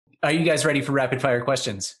Are you guys ready for rapid fire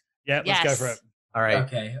questions? Yeah, let's go for it. All right.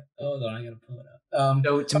 Okay, hold on, I gotta pull it up.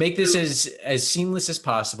 So to make this as seamless as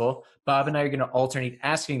possible, Bob and I are going to alternate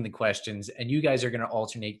asking the questions, and you guys are going to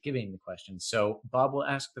alternate giving the questions. So Bob will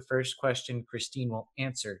ask the first question, Christine will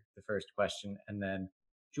answer the first question, and then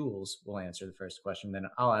Jules will answer the first question. Then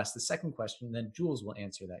I'll ask the second question, and then Jules will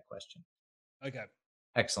answer that question. Okay.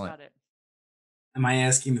 Excellent. Got it. Am I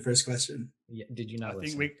asking the first question? Yeah, did you not I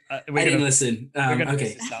listen? think I didn't listen. We're gonna Okay.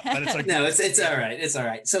 mess this up, but it's okay. No, it's all right. It's all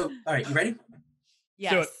right. So, all right, you ready?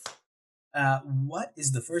 Yes. Do it. What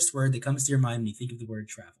is the first word that comes to your mind when you think of the word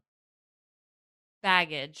travel?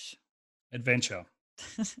 Baggage. Adventure.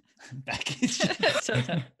 Baggage. All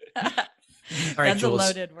right, That's Jules. a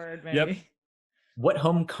loaded word, maybe. Yep. What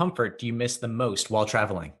home comfort do you miss the most while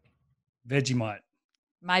traveling? Vegemite.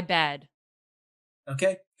 My bed.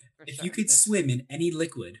 Okay. For If sure. you could swim in any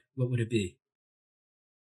liquid, what would it be?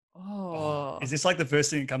 Oh. Is this like the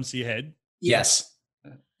first thing that comes to your head? Yes.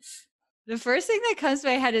 The first thing that comes to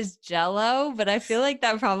my head is Jell-O, but I feel like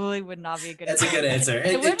that probably would not be a good That's a good answer.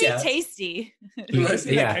 It would be counts. tasty. The first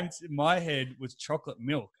thing Yeah. that came to my head was chocolate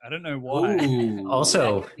milk. I don't know why. Ooh.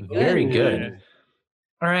 Also, That could be good. very Yeah. good.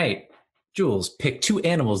 All right, Jules, pick 2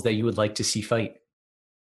 animals that you would like to see fight.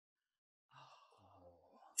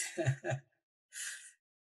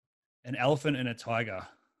 An elephant and a tiger.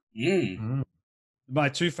 Mm. My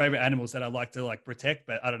 2 favorite animals that I like to protect,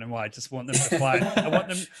 but I don't know why. I just want them to fight. I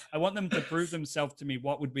want them to prove themselves to me.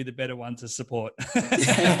 What would be the better one to support?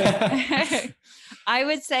 I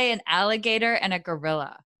would say an alligator and a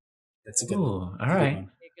gorilla. That's a good Ooh, one. all That's a good right.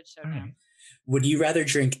 one. Be a good All showdown. right. Would you rather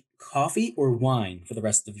drink coffee or wine for the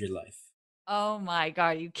rest of your life? Oh my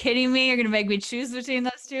god, are you kidding me? You're gonna make me choose between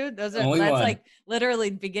those two? That's Only one. like literally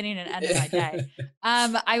the beginning and end of my day.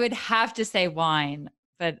 I would have to say wine,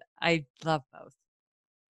 but I love both.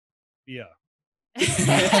 Yeah.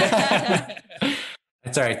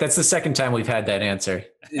 That's all right. That's the second time we've had that answer.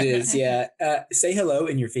 It is, yeah. Say hello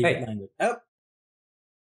in your favorite Hey. language. Oh,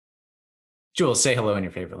 Jules, say hello in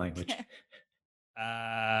your favorite language.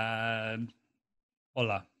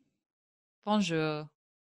 Hola. Bonjour.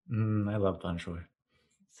 I love bonjour.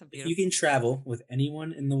 So if you beautiful. can travel with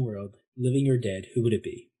anyone in the world, living or dead, who would it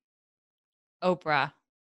be? Oprah.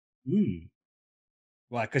 Mm.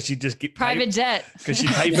 Why? Because you just get Private jet. Because you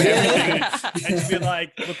pay for everything, and she'd be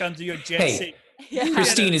like, "Look under your jet Hey, seat." Yeah.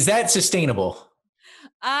 Christine, is that sustainable?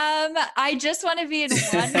 I just want to be in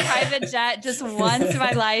one private jet just once in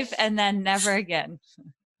my life and then never again.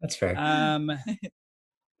 That's fair.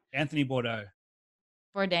 Anthony Bourdain.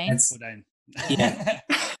 Bourdain. Bourdain. Yeah.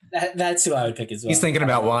 That's who I would pick as well. He's thinking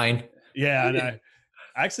about wine. Yeah, I know.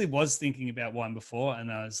 I actually was thinking about wine before,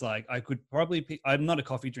 and I was like, I could probably pick. I'm not a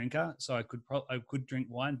coffee drinker, so I could drink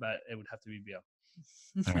wine, but it would have to be beer.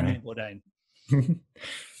 All Anthony right. Bourdain.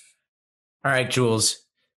 All right, Jules.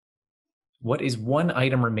 What is one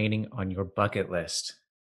item remaining on your bucket list?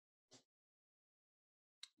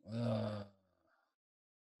 I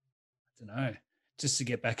don't know. Just to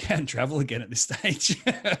get back out and travel again at this stage.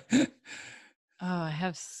 Oh, I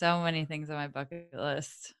have so many things on my bucket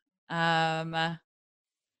list. Oh,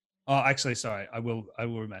 actually, sorry. I will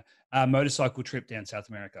remember. Motorcycle trip down South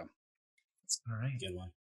America. All right. Good one.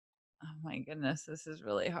 Oh my goodness, this is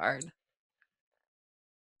really hard.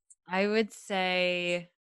 I would say,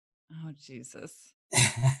 oh Jesus,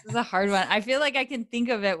 this is a hard one. I feel like I can think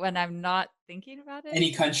of it when I'm not thinking about it.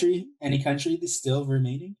 Any country that's still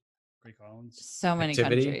remaining? Greek Islands. So many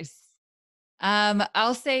Activity? countries.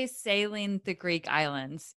 I'll say sailing the Greek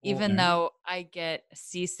islands. Even Okay. though I get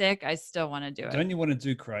seasick, I still want to do it. Don't you want to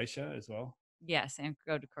do Croatia as well? Yes, and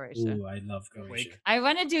go to Croatia. Ooh, I love Croatia. Week. I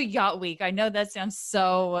want to do yacht week. I know that sounds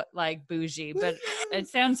so like bougie, but it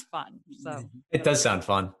sounds fun. So It does sound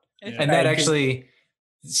fun. Yeah. And that actually,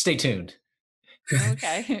 stay tuned.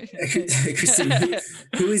 okay. Christine,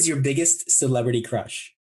 who is your biggest celebrity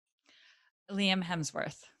crush? Liam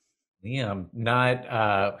Hemsworth. Liam,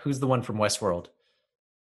 not who's the one from Westworld?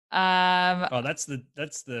 Oh, that's the.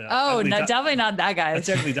 Oh, ugly no, duck- definitely not that guy. That's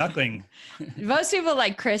ugly duckling. Most people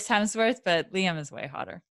like Chris Hemsworth, but Liam is way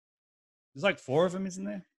hotter. There's like 4 of them, isn't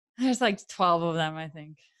there? There's like 12 of them, I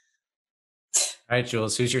think. All right,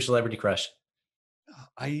 Jules, who's your celebrity crush?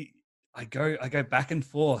 I go back and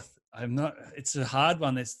forth. I'm not. It's a hard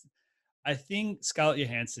one. I think Scarlett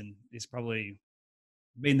Johansson is probably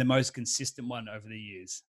been the most consistent one over the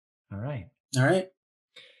years. All right. All right.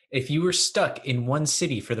 If you were stuck in one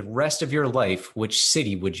city for the rest of your life, which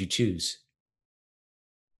city would you choose?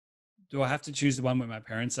 Do I have to choose the one where my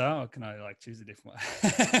parents are, or can I like choose a different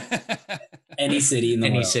one? Any city in the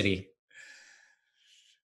Any world. city.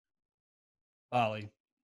 Bali.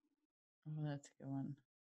 Oh, that's a good one.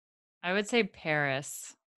 I would say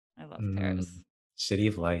Paris. I love Paris. City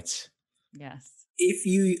of Lights. Yes. If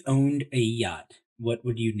you owned a yacht, what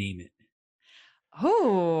would you name it?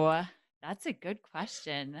 Oh, that's a good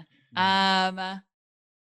question. I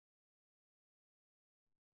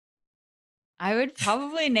would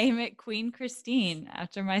probably name it Queen Christine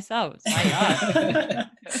after myself. It's my yacht.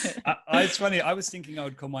 It's funny. I was thinking I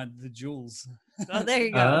would call mine the Jules. Oh, there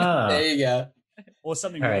you go. There you go. Or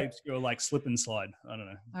something All really right. obscure like slip and slide. I don't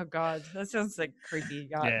know. Oh God, that sounds like creepy.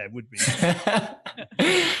 God. Yeah, it would be.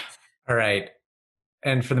 All right.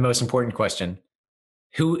 And for the most important question,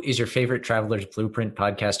 who is your favorite Traveler's Blueprint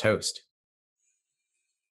podcast host?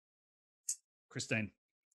 Christine.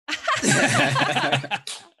 I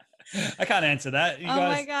can't answer that. You Oh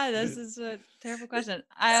guys... my God, this is a terrible question.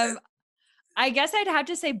 I guess I'd have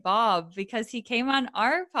to say Bob because he came on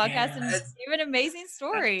our podcast and gave an amazing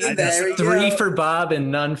story. That's 3 for Bob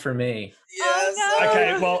and none for me. Yes. Oh, no.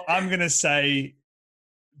 Okay, well, I'm going to say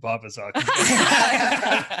Bob as well.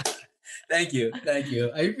 Thank you.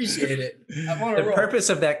 I appreciate it. I'm on a The roll. purpose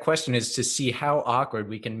of that question is to see how awkward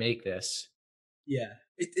we can make this. Yeah,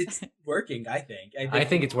 it's working. I think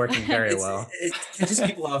it's working very well. It catches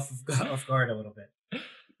people off guard a little bit.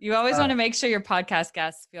 You always want to make sure your podcast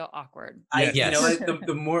guests feel awkward. Yes. You know what?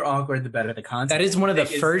 The more awkward, the better the content. That is one of the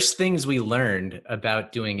first things we learned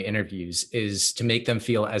about doing interviews is to make them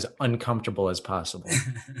feel as uncomfortable as possible.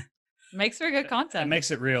 Makes for good content. It makes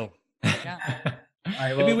it real. Yeah. All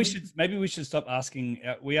right, well, Maybe we should stop asking.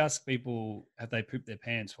 We ask people have they pooped their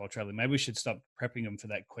pants while traveling. Maybe we should stop prepping them for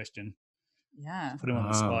that question. Yeah. Put them on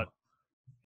the spot.